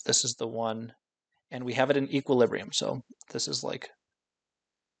forces, this is the one, and we have it in equilibrium. So this is like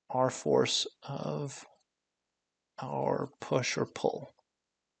our force of our push or pull.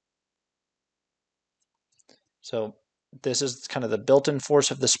 So this is kind of the built-in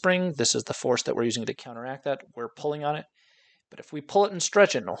force of the spring. This is the force that we're using to counteract that. We're pulling on it. But if we pull it and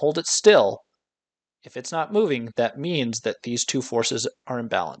stretch it and hold it still, if it's not moving, that means that these two forces are in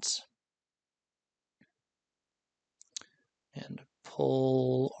balance. And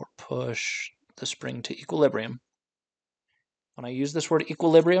pull or push the spring to equilibrium. When I use this word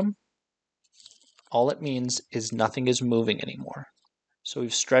equilibrium, all it means is nothing is moving anymore. So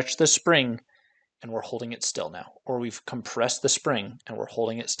we've stretched the spring and we're holding it still now. Or we've compressed the spring and we're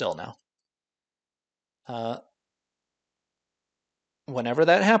holding it still now. Whenever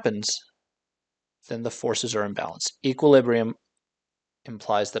that happens, then the forces are in balance. Equilibrium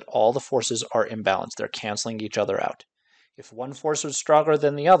implies that all the forces are in balance. They're canceling each other out. If one force was stronger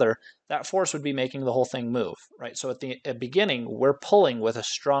than the other, that force would be making the whole thing move, right? So at the beginning, we're pulling with a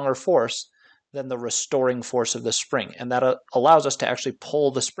stronger force than the restoring force of the spring. And that allows us to actually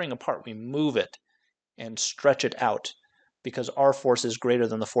pull the spring apart. We move it and stretch it out because our force is greater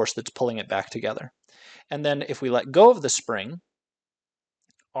than the force that's pulling it back together. And then if we let go of the spring,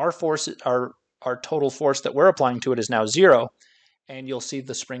 our force, our total force that we're applying to it is now 0, and you'll see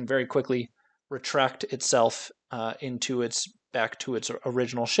the spring very quickly retract itself back to its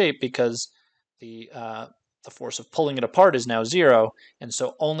original shape because the force of pulling it apart is now 0, and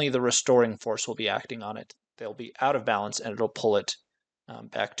so only the restoring force will be acting on it. They'll be out of balance, and it'll pull it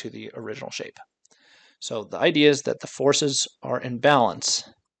back to the original shape. So the idea is that the forces are in balance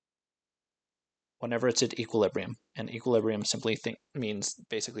whenever it's at equilibrium, and equilibrium simply means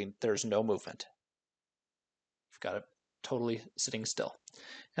basically there's no movement. You've got it totally sitting still.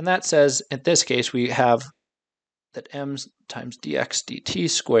 And that says, in this case, we have that m times dx dt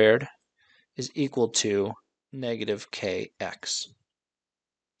squared is equal to negative kx.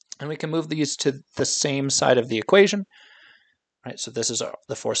 And we can move these to the same side of the equation. Right, so this is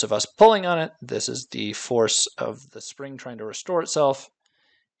the force of us pulling on it. This is the force of the spring trying to restore itself.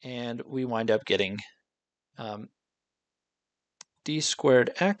 And we wind up getting d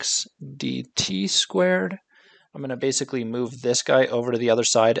squared x dt squared. I'm going to basically move this guy over to the other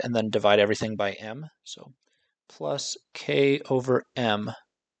side and then divide everything by m. So plus k over m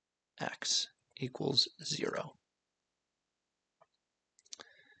x equals 0.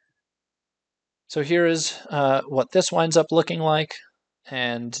 So here is what this winds up looking like,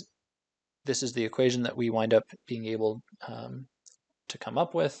 and this is the equation that we wind up being able to come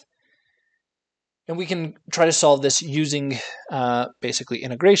up with. And we can try to solve this using basically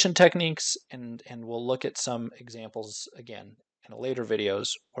integration techniques, and we'll look at some examples again in later videos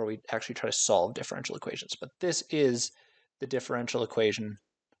where we actually try to solve differential equations. But this is the differential equation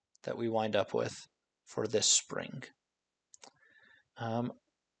that we wind up with for this spring.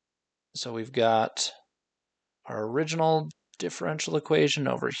 So we've got our original differential equation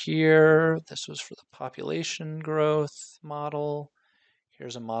over here. This was for the population growth model.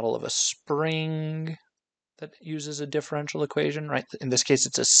 Here's a model of a spring that uses a differential equation, right? In this case,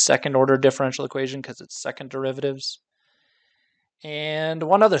 it's a second order differential equation because it's second derivatives. And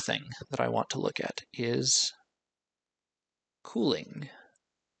one other thing that I want to look at is cooling.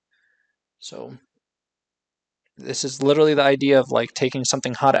 So this is literally the idea of like taking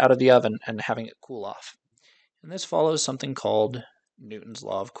something hot out of the oven and having it cool off. And this follows something called Newton's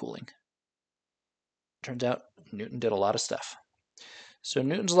law of cooling. Turns out Newton did a lot of stuff. So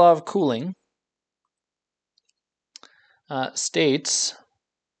Newton's law of cooling states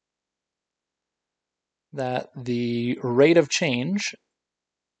that the rate of change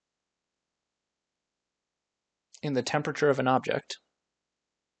in the temperature of an object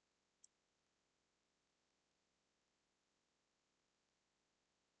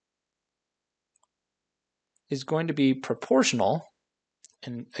is going to be proportional,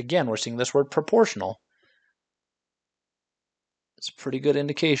 and again, we're seeing this word proportional. It's a pretty good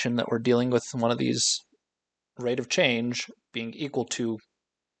indication that we're dealing with one of these rate of change being equal to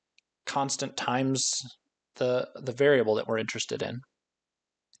constant times the variable that we're interested in.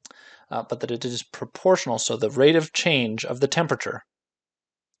 But that it is proportional, so the rate of change of the temperature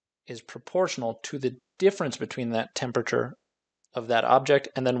is proportional to the difference between that temperature of that object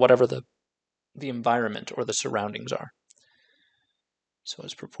and then whatever the the environment or the surroundings are. So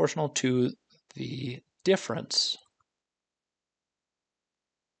it's proportional to the difference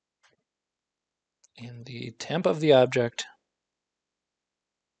in the temp of the object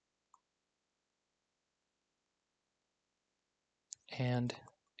and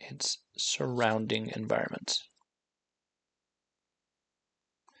its surrounding environments.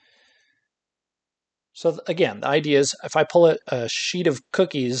 So again, the idea is if I pull a sheet of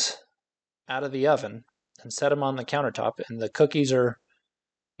cookies out of the oven and set them on the countertop, and the cookies are,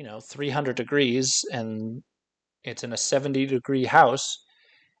 300 degrees, and it's in a 70-degree house,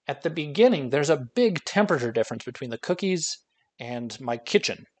 at the beginning, there's a big temperature difference between the cookies and my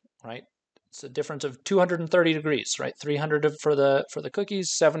kitchen, right? It's a difference of 230 degrees, right? 300 for the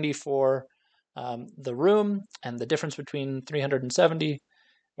cookies, 70 for the room, and the difference between 370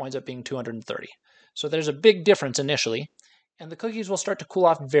 winds up being 230. So there's a big difference initially, and the cookies will start to cool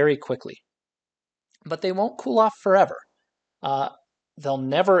off very quickly. But they won't cool off forever. They'll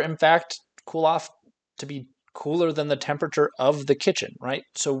never, in fact, cool off to be cooler than the temperature of the kitchen, right?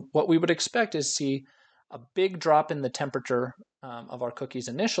 So what we would expect is see a big drop in the temperature of our cookies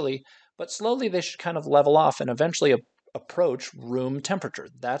initially, but slowly they should kind of level off and eventually approach room temperature.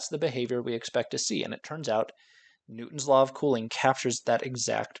 That's the behavior we expect to see, and it turns out Newton's law of cooling captures that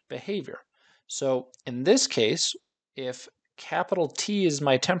exact behavior. So in this case, if capital T is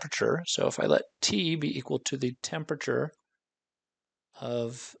my temperature, so if I let T be equal to the temperature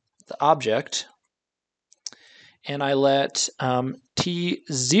of the object, and I let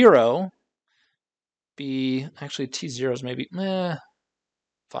T0 be, actually T0 is maybe,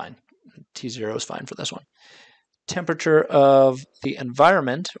 fine. T0 is fine for this one. Temperature of the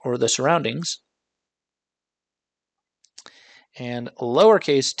environment or the surroundings, and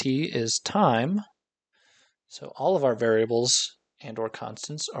lowercase t is time. So all of our variables and or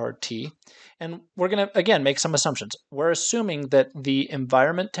constants are t. And we're going to, again, make some assumptions. We're assuming that the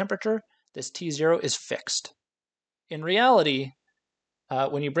environment temperature, this T0, is fixed. In reality,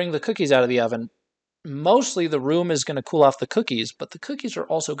 when you bring the cookies out of the oven, mostly the room is going to cool off the cookies, but the cookies are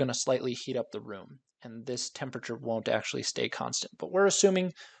also going to slightly heat up the room, and this temperature won't actually stay constant. But we're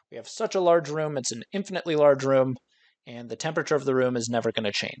assuming we have such a large room, it's an infinitely large room, and the temperature of the room is never going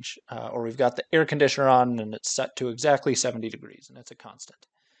to change. Or we've got the air conditioner on, and it's set to exactly 70 degrees, and it's a constant.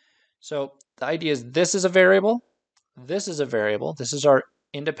 So the idea is this is a variable, this is a variable, this is our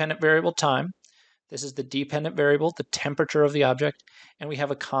independent variable time, this is the dependent variable, the temperature of the object, and we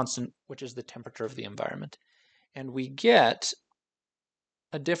have a constant, which is the temperature of the environment. And we get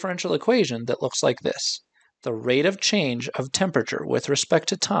a differential equation that looks like this. The rate of change of temperature with respect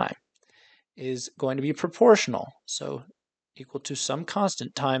to time is going to be proportional, so equal to some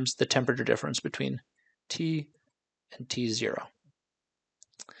constant times the temperature difference between T and T0.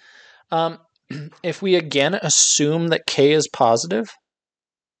 If we again assume that K is positive,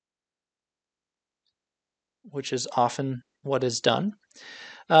 which is often what is done,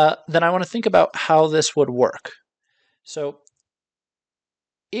 then I want to think about how this would work. So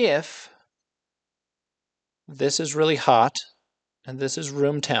if this is really hot and this is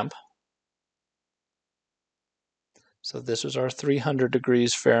room temp, so this is our 300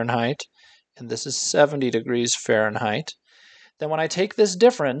 degrees Fahrenheit and this is 70 degrees Fahrenheit, then when I take this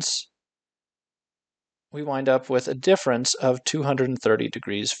difference, we wind up with a difference of 230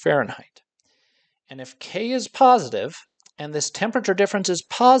 degrees Fahrenheit. And if K is positive, and this temperature difference is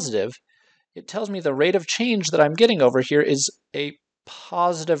positive, it tells me the rate of change that I'm getting over here is a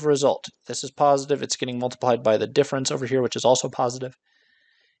positive result. This is positive, it's getting multiplied by the difference over here, which is also positive.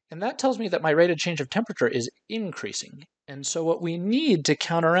 And that tells me that my rate of change of temperature is increasing. And so what we need to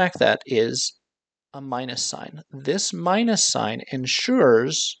counteract that is a minus sign. This minus sign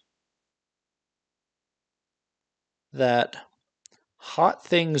ensures that hot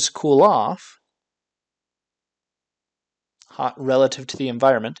things cool off, hot relative to the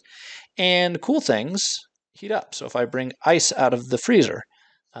environment, and cool things heat up. So if I bring ice out of the freezer,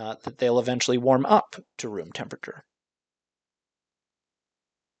 that they'll eventually warm up to room temperature.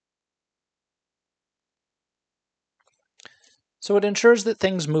 So it ensures that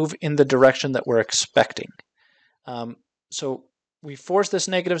things move in the direction that we're expecting. So we force this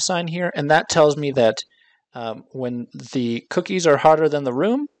negative sign here, and that tells me that when the cookies are hotter than the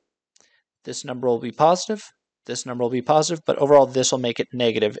room, this number will be positive, this number will be positive, but overall this will make it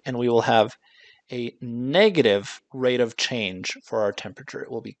negative, and we will have a negative rate of change for our temperature. It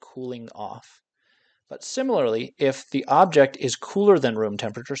will be cooling off. But similarly, if the object is cooler than room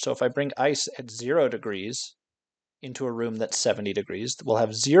temperature, so if I bring ice at 0 degrees into a room that's 70 degrees, we'll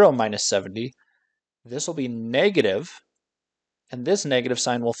have 0 minus 70. This will be negative, And this negative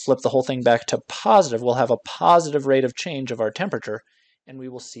sign will flip the whole thing back to positive. We'll have a positive rate of change of our temperature, and we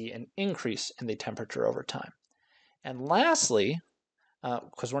will see an increase in the temperature over time. And lastly,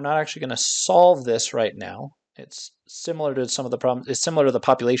 because we're not actually going to solve this right now, it's similar to some of the problems. It's similar to the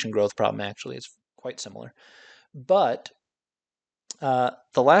population growth problem, actually. It's quite similar. But the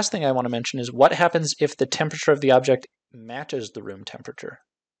last thing I want to mention is what happens if the temperature of the object matches the room temperature.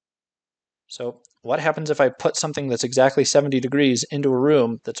 So what happens if I put something that's exactly 70 degrees into a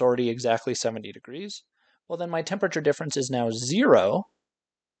room that's already exactly 70 degrees? Well, then my temperature difference is now 0.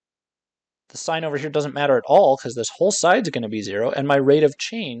 The sign over here doesn't matter at all because this whole side's going to be 0, and my rate of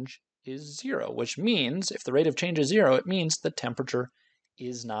change is 0, which means if the rate of change is 0, it means the temperature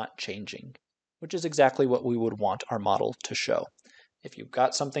is not changing, which is exactly what we would want our model to show. If you've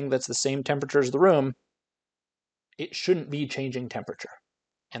got something that's the same temperature as the room, it shouldn't be changing temperature.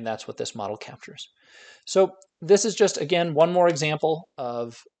 And that's what this model captures. So this is just, again, one more example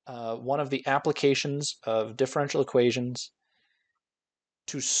of one of the applications of differential equations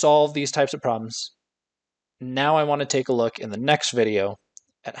to solve these types of problems. Now I want to take a look in the next video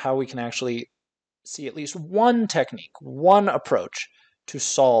at how we can actually see at least one technique, one approach to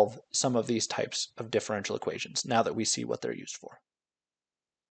solve some of these types of differential equations now that we see what they're used for.